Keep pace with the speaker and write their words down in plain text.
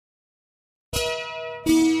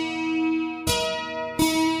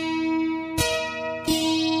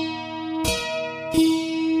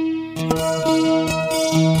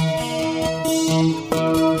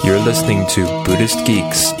listening to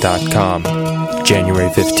BuddhistGeeks.com, January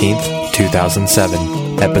 15th,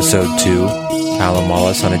 2007, Episode 2, Alan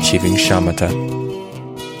Wallace on Achieving Shamatha.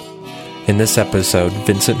 In this episode,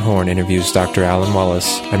 Vincent Horn interviews Dr. Alan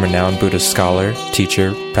Wallace, a renowned Buddhist scholar,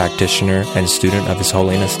 teacher, practitioner, and student of His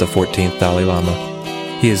Holiness the 14th Dalai Lama.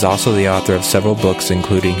 He is also the author of several books,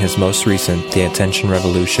 including his most recent, The Attention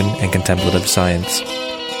Revolution and Contemplative Science.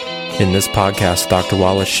 In this podcast, Dr.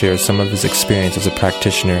 Wallace shares some of his experience as a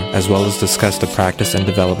practitioner, as well as discuss the practice and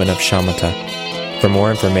development of shamatha. For more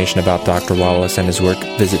information about Dr. Wallace and his work,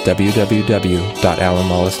 visit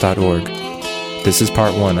www.alanwallace.org. This is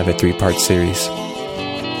part 1 of a 3-part series.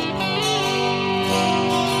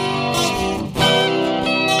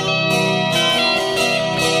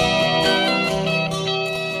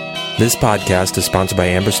 This podcast is sponsored by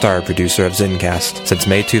Amber Starr, producer of Zencast. Since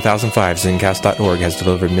May 2005, Zencast.org has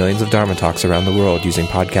delivered millions of Dharma talks around the world using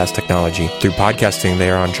podcast technology. Through podcasting, they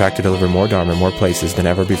are on track to deliver more Dharma in more places than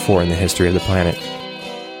ever before in the history of the planet.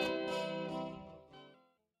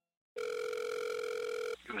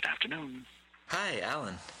 Good afternoon. Hi,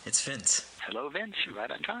 Alan. It's Vince. Hello, Vince. You're right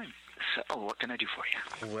on time. So, what can I do for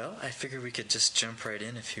you? Well, I figure we could just jump right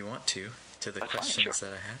in if you want to the That's questions fine, sure.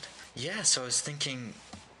 that I had. Yeah, so I was thinking,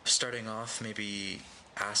 starting off, maybe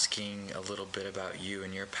asking a little bit about you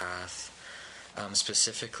and your path,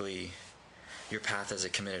 specifically your path as a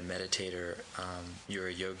committed meditator. You were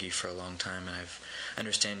a yogi for a long time, and I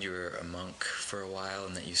understand you were a monk for a while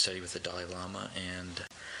and that you studied with the Dalai Lama, and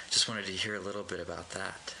just wanted to hear a little bit about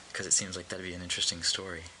that, because it seems like that'd be an interesting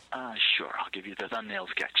story. Sure. I'll give you the thumbnail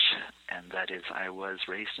sketch. And that is, I was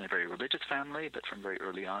raised in a very religious family, but from very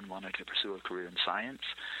early on wanted to pursue a career in science.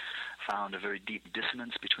 Found a very deep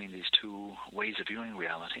dissonance between these two ways of viewing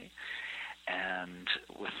reality. And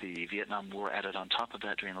with the Vietnam War added on top of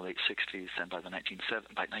that during the late 60s, and by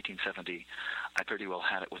 1970, I pretty well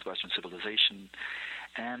had it with Western civilization.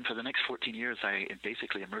 And for the next 14 years, I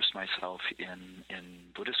basically immersed myself in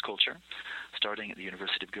Buddhist culture, starting at the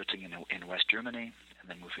University of Göttingen in West Germany, and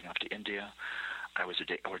then moving up to India. I was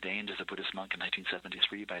ordained as a Buddhist monk in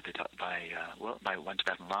 1973 by one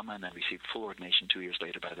Tibetan Lama, and then received full ordination 2 years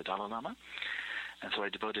later by the Dalai Lama. And so I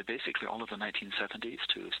devoted basically all of the 1970s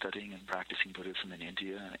to studying and practicing Buddhism in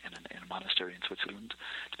India, in a monastery in Switzerland,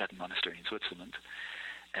 Tibetan monastery in Switzerland,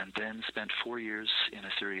 and then spent 4 years in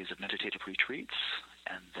a series of meditative retreats.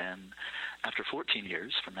 And then after 14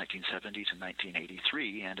 years, from 1970 to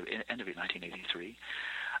 1983, end of 1983,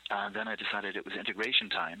 then I decided it was integration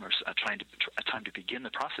time, or a time to begin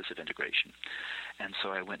the process of integration. And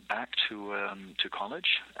so I went back to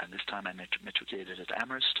college, and this time I matriculated at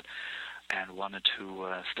Amherst, and wanted to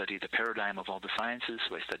study the paradigm of all the sciences.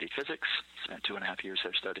 So I studied physics, spent 2.5 years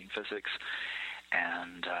there studying physics,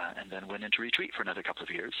 and then went into retreat for another couple of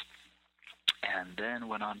years. And then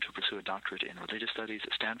went on to pursue a doctorate in religious studies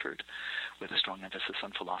at Stanford, with a strong emphasis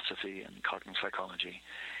on philosophy and cognitive psychology.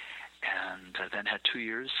 And then had 2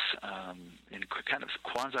 years in kind of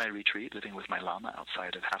quasi-retreat, living with my Lama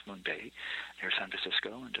outside of Half Moon Bay near San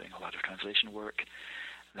Francisco and doing a lot of translation work.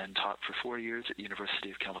 Then taught for 4 years at the University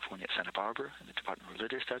of California at Santa Barbara in the Department of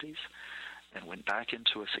Religious Studies. Then went back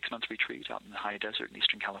into a 6-month retreat out in the high desert in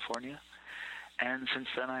Eastern California. And since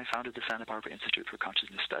then I founded the Santa Barbara Institute for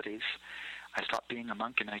Consciousness Studies. I stopped being a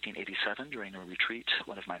monk in 1987 during a retreat,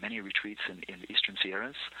 one of my many retreats in the Eastern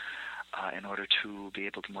Sierras, in order to be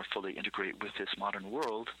able to more fully integrate with this modern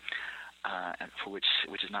world, and for which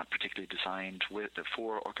is not particularly designed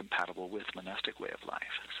for or compatible with monastic way of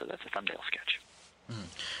life. So that's a thumbnail sketch.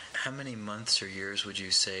 How many months or years would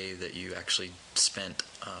you say that you actually spent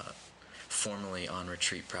formally on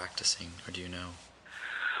retreat practicing, or do you know?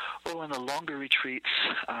 Well, in the longer retreats,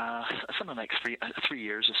 something like 3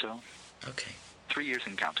 years or so. Okay. 3 years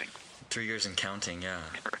and counting. 3 years and counting, yeah.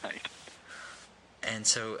 Right. And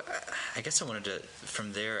so I guess I wanted to,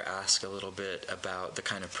 from there, ask a little bit about the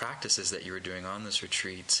kind of practices that you were doing on those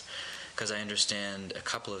retreats, because I understand a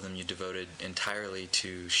couple of them you devoted entirely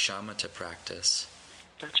to shamatha practice.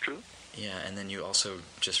 That's true. Yeah, and then you also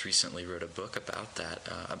just recently wrote a book about that,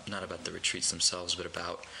 not about the retreats themselves, but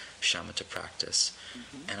about shamatha practice.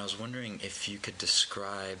 Mm-hmm. And I was wondering if you could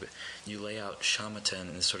describe, you lay out shamatha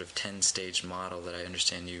in this sort of 10-stage model that I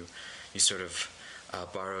understand you sort of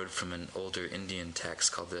borrowed from an older Indian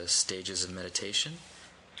text called the Stages of Meditation.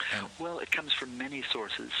 Well, it comes from many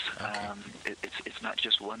sources. Okay. It's not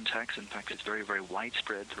just one text. In fact, it's very, very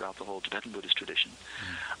widespread throughout the whole Tibetan Buddhist tradition.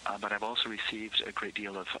 But I've also received a great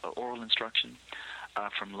deal of oral instruction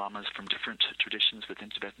from lamas from different traditions within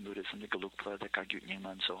Tibetan Buddhism, the Gelugpa, the Kagyut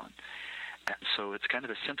Nyingma, and so on. And so it's kind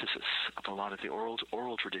of a synthesis of a lot of the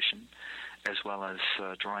oral tradition, as well as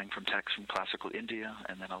drawing from texts from classical India,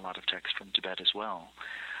 and then a lot of texts from Tibet as well.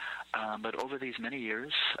 But over these many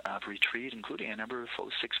years of retreat, including a number of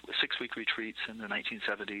six-week retreats in the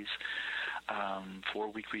 1970s,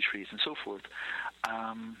 4-week retreats, and so forth,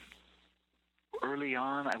 early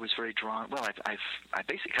on I was very drawn. Well, I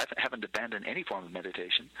basically haven't abandoned any form of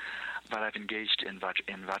meditation, but I've engaged in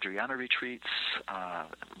Vajrayana retreats,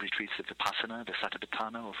 retreats of Vipassana, the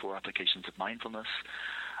Satipatthana, or 4 applications of mindfulness,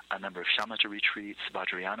 a number of Shamatha retreats,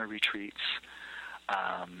 Vajrayana retreats,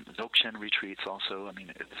 Dzogchen retreats also. I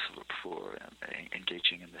mean, it's for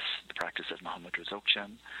engaging in the practice of Mahamudra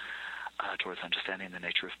Dzogchen, towards understanding the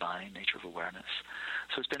nature of mind, nature of awareness.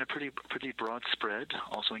 So it's been a pretty broad spread,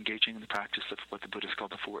 also engaging in the practice of what the Buddhists call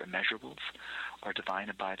the 4 immeasurables, or divine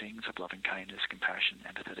abidings of loving kindness, compassion,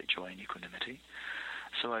 empathetic joy, and equanimity.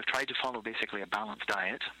 So I've tried to follow basically a balanced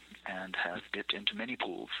diet, and have dipped into many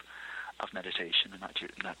pools of meditation, and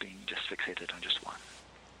not being just fixated on just one.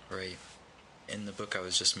 Right. In the book I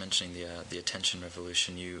was just mentioning, the attention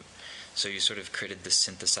revolution, you sort of created this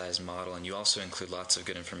synthesized model, and you also include lots of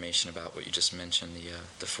good information about what you just mentioned,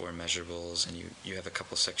 the 4 measurables, and you have a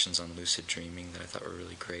couple sections on lucid dreaming that I thought were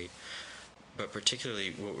really great. But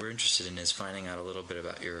particularly what we're interested in is finding out a little bit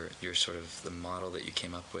about your sort of the model that you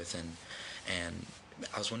came up with, and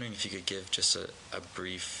I was wondering if you could give just a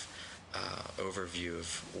brief overview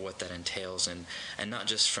of what that entails, and not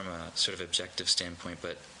just from a sort of objective standpoint,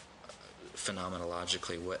 but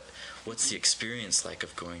phenomenologically, what's the experience like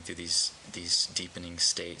of going through these deepening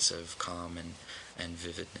states of calm and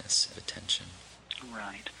vividness of attention?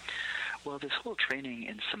 Right. Well, this whole training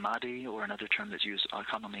in samadhi, or another term that's used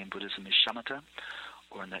commonly in Buddhism is shamatha,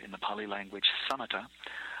 or in the Pali language samatha,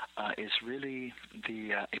 is really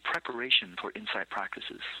a preparation for insight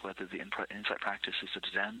practices, whether the insight practices of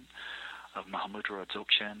Zen, of Mahamudra or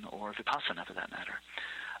Dzogchen, or Vipassana for that matter.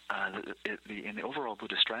 In the overall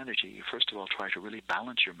Buddhist strategy, you first of all try to really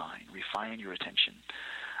balance your mind, refine your attention,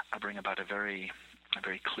 bring about a very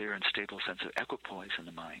clear and stable sense of equipoise in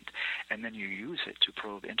the mind, and then you use it to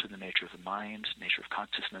probe into the nature of the mind, nature of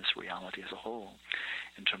consciousness, reality as a whole,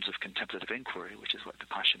 in terms of contemplative inquiry, which is what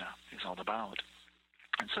Vipassana is all about.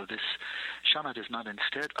 And so this shamatha is not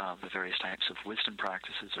instead of the various types of wisdom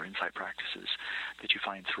practices or insight practices that you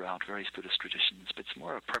find throughout various Buddhist traditions, but it's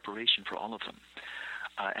more a preparation for all of them.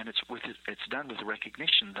 And it's done with the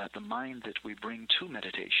recognition that the mind that we bring to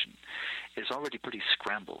meditation is already pretty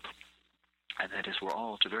scrambled, and that is, we're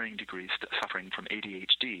all to varying degrees suffering from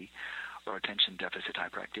ADHD, or attention deficit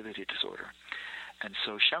hyperactivity disorder. And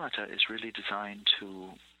so shamatha is really designed to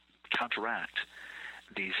counteract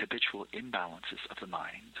these habitual imbalances of the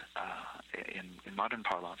mind. In modern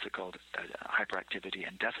parlance, they're called hyperactivity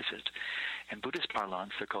and deficit. In Buddhist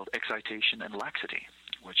parlance, they're called excitation and laxity,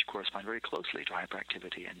 which correspond very closely to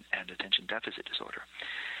hyperactivity and attention deficit disorder.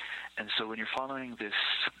 And so when you're following this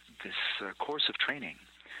course of training,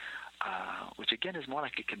 which again is more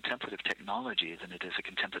like a contemplative technology than it is a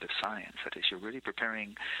contemplative science, that is, you're really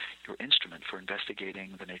preparing your instrument for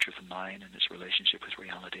investigating the nature of the mind and its relationship with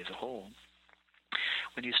reality as a whole.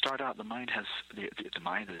 When you start out, the mind has the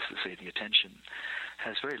mind, that is to say, the attention,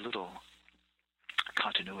 has very little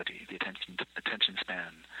continuity. The attention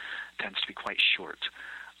span tends to be quite short,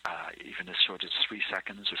 even as short as 3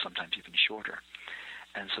 seconds, or sometimes even shorter.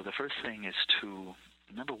 And so the first thing is to,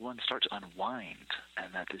 number one, start to unwind,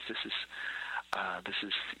 and that is, this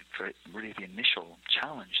is really the initial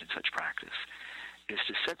challenge in such practice, is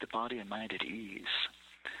to set the body and mind at ease.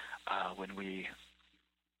 When we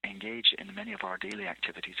engage in many of our daily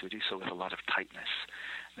activities, we do so with a lot of tightness.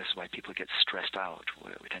 This is why people get stressed out.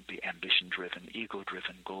 We tend to be ambition-driven,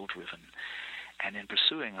 ego-driven, goal-driven. And in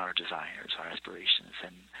pursuing our desires, our aspirations,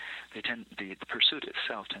 and the pursuit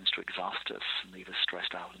itself tends to exhaust us and leave us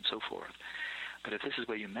stressed out and so forth. But if this is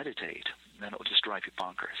where you meditate, then it will just drive you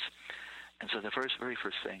bonkers. And so the very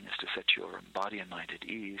first thing is to set your body and mind at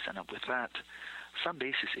ease, and with that, some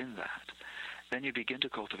basis in that, then you begin to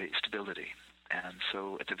cultivate stability. And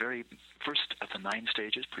so at the very first of the 9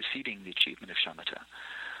 stages preceding the achievement of shamatha,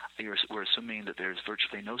 we're assuming that there's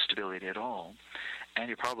virtually no stability at all, and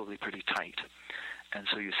you're probably pretty tight. And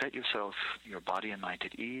so you set yourself, your body and mind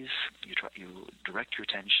at ease. You direct your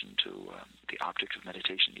attention to the object of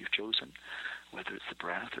meditation you've chosen, whether it's the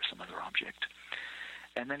breath or some other object.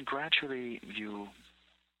 And then gradually you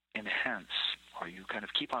enhance, or you kind of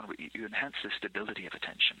you enhance the stability of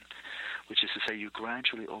attention, which is to say you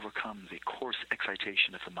gradually overcome the coarse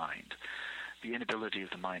excitation of the mind, the inability of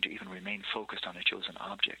the mind to even remain focused on a chosen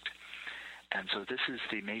object. And so this is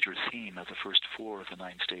the major theme of the first 4 of the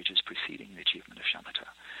 9 stages preceding the achievement of shamatha,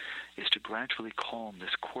 is to gradually calm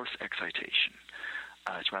this coarse excitation.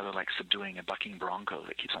 It's rather like subduing a bucking bronco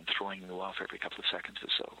that keeps on throwing you off every couple of seconds or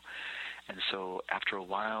so. And so after a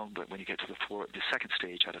while, but when you get to the second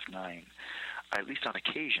stage out of 9, at least on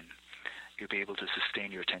occasion, you'll be able to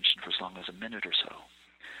sustain your attention for as long as a minute or so.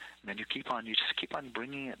 And then you just keep on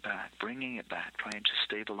bringing it back, trying to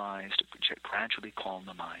stabilize, to gradually calm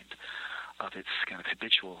the mind of its kind of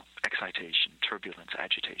habitual excitation, turbulence,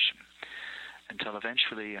 agitation, until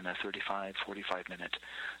eventually in a 35, 45-minute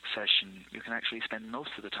session, you can actually spend most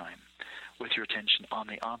of the time with your attention on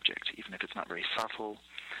the object, even if it's not very subtle,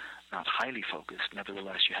 not highly focused.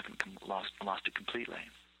 Nevertheless, you haven't lost it completely.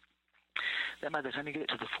 Then by the time you get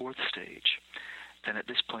to the 4th stage, then at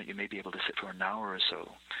this point you may be able to sit for an hour or so,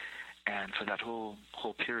 and for that whole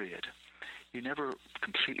period, you never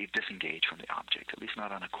completely disengage from the object, at least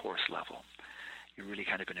not on a coarse level. You're really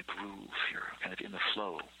kind of in a groove. You're kind of in the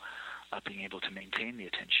flow of being able to maintain the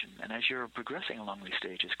attention. And as you're progressing along these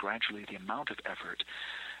stages, gradually the amount of effort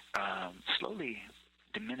slowly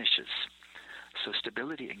diminishes. So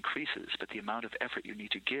stability increases, but the amount of effort you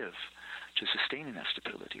need to give to sustaining that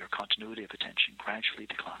stability or continuity of attention gradually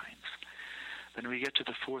declines. Then we get to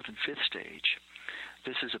the 4th and 5th stage.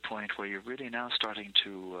 This is a point where you're really now starting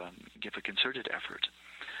to give a concerted effort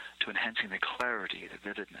to enhancing the clarity, the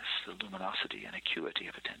vividness, the luminosity, and acuity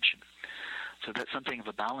of attention. So that's something of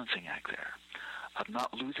a balancing act there, of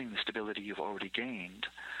not losing the stability you've already gained,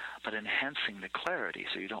 but enhancing the clarity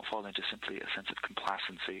so you don't fall into simply a sense of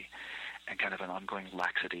complacency and kind of an ongoing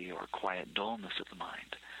laxity or quiet dullness of the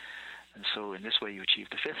mind. And so in this way you achieve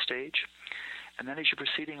the 5th stage. And then as you're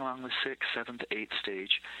proceeding along the 6th, 7th, 8th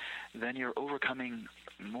stage, then you're overcoming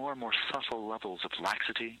more and more subtle levels of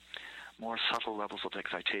laxity, more subtle levels of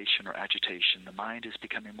excitation or agitation. The mind is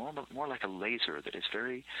becoming more like a laser that is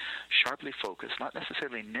very sharply focused, not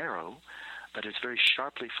necessarily narrow, but it's very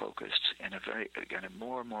sharply focused in a very, again, a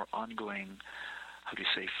more and more ongoing,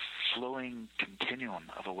 flowing continuum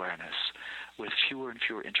of awareness with fewer and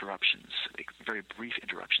fewer interruptions, very brief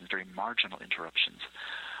interruptions, very marginal interruptions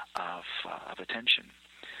of attention,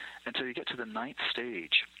 until you get to the 9th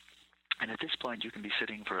stage. And at this point, you can be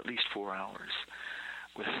sitting for at least 4 hours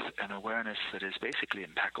with an awareness that is basically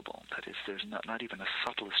impeccable. That is, there's not even the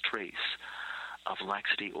subtlest trace of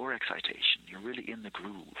laxity or excitation. You're really in the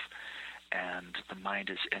groove, and the mind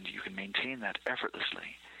is, and you can maintain that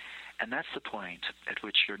effortlessly. And that's the point at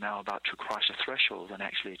which you're now about to cross a threshold and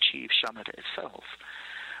actually achieve shamatha itself,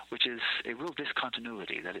 which is a real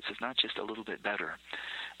discontinuity. That it's not just a little bit better.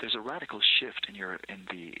 There's a radical shift in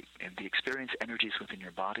the experience energies within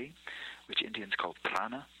your body, which Indians call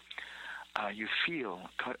prana. You feel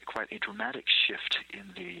quite a dramatic shift in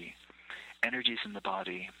the energies in the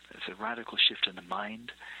body. There's a radical shift in the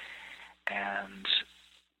mind, and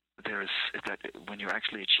there's that when you're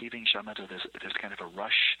actually achieving shamatha, there's kind of a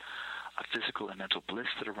rush of physical and mental bliss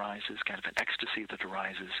that arises, kind of an ecstasy that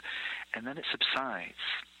arises, and then it subsides,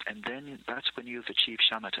 and then that's when you've achieved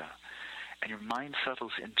shamatha, and your mind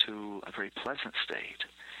settles into a very pleasant state.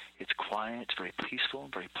 It's quiet, very peaceful,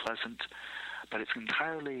 very pleasant, but it's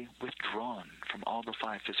entirely withdrawn from all the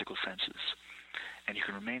 5 physical senses. And you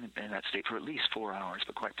can remain in that state for at least 4 hours,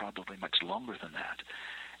 but quite probably much longer than that.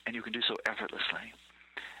 And you can do so effortlessly.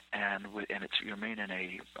 And you remain in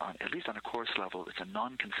at least on a coarse level, it's a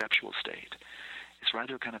non-conceptual state. It's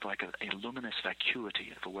rather kind of like a luminous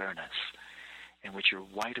vacuity of awareness in which you're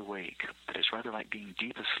wide awake, but it's rather like being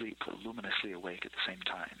deep asleep, but luminously awake at the same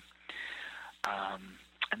time.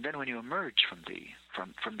 And then when you emerge from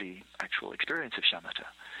the actual experience of shamatha,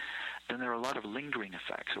 then there are a lot of lingering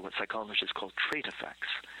effects, or what psychologists call trait effects.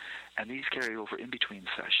 And these carry over in between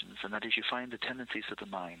sessions, and that is you find the tendencies of the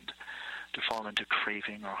mind to fall into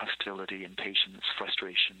craving or hostility, impatience,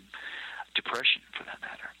 frustration, depression for that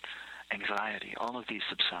matter, anxiety. All of these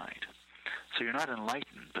subside. So you're not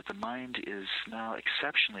enlightened, but the mind is now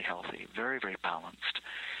exceptionally healthy, very, very balanced,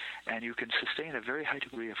 and you can sustain a very high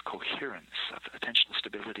degree of coherence, of attentional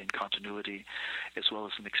stability and continuity, as well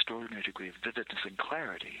as an extraordinary degree of vividness and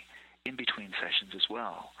clarity in between sessions as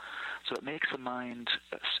well. So it makes the mind,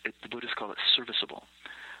 the Buddhists call it serviceable.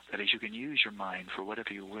 That is, you can use your mind for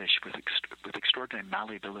whatever you wish with extraordinary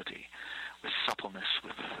malleability, with suppleness,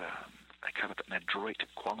 with a kind of an adroit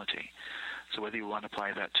quality. So whether you want to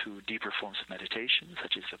apply that to deeper forms of meditation,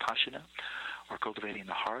 such as vipassana, or cultivating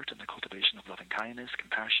the heart and the cultivation of loving kindness,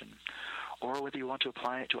 compassion, or whether you want to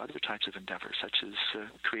apply it to other types of endeavors, such as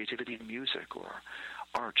creativity in music, or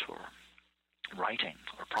art, or writing,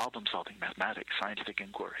 or problem-solving, mathematics, scientific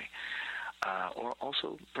inquiry. or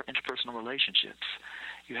also for interpersonal relationships.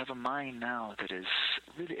 You have a mind now that is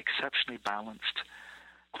really exceptionally balanced,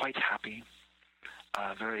 quite happy,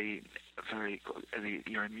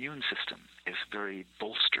 your immune system is very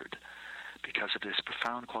bolstered because of this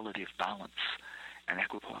profound quality of balance and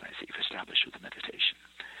equipoise that you've established with the meditation.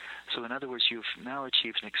 So in other words, you've now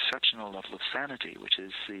achieved an exceptional level of sanity, which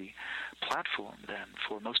is the platform then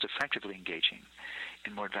for most effectively engaging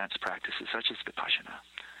in more advanced practices such as Vipassana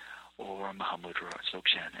or Mahamudra or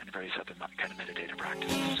Dzogchen and various other kind of meditative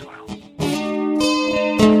practices as well.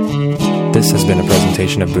 This has been a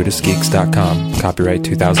presentation of BuddhistGeeks.com, copyright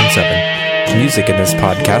 2007. Music in this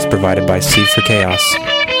podcast provided by C for Chaos.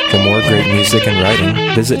 For more great music and writing,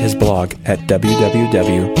 visit his blog at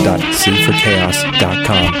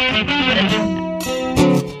www.cforchaos.com.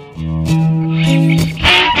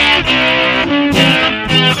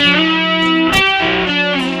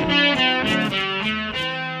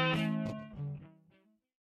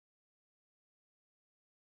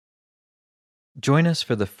 Join us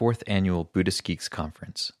for the 4th Annual Buddhist Geeks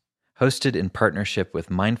Conference, hosted in partnership with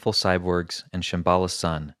Mindful Cyborgs and Shambhala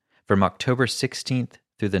Sun from October 16th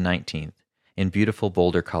through the 19th in beautiful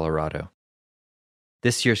Boulder, Colorado.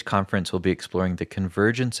 This year's conference will be exploring the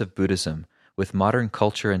convergence of Buddhism with modern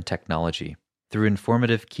culture and technology through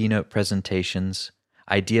informative keynote presentations,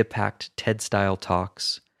 idea-packed TED-style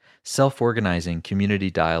talks, self-organizing community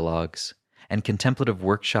dialogues, and contemplative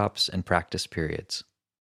workshops and practice periods.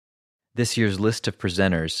 This year's list of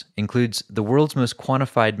presenters includes the world's most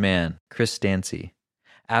quantified man, Chris Dancy,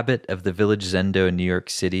 abbot of the Village Zendo in New York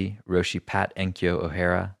City, Roshi Pat Enkyo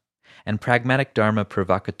O'Hara, and pragmatic Dharma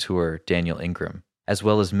provocateur Daniel Ingram, as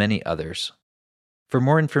well as many others. For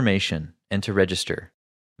more information and to register,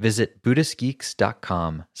 visit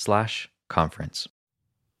BuddhistGeeks.com/conference.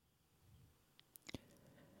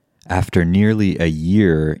 After nearly a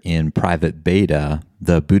year in private beta,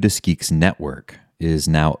 the Buddhist Geeks Network is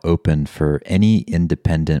now open for any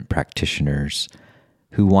independent practitioners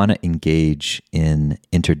who want to engage in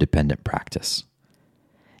interdependent practice.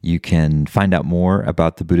 You can find out more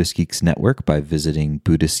about the Buddhist Geeks Network by visiting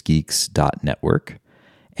BuddhistGeeks.network.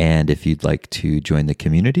 And if you'd like to join the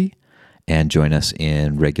community and join us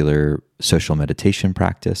in regular social meditation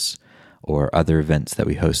practice or other events that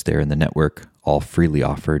we host there in the network, all freely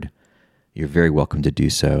offered, you're very welcome to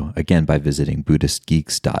do so, again, by visiting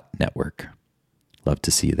BuddhistGeeks.network. Love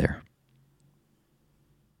to see you there.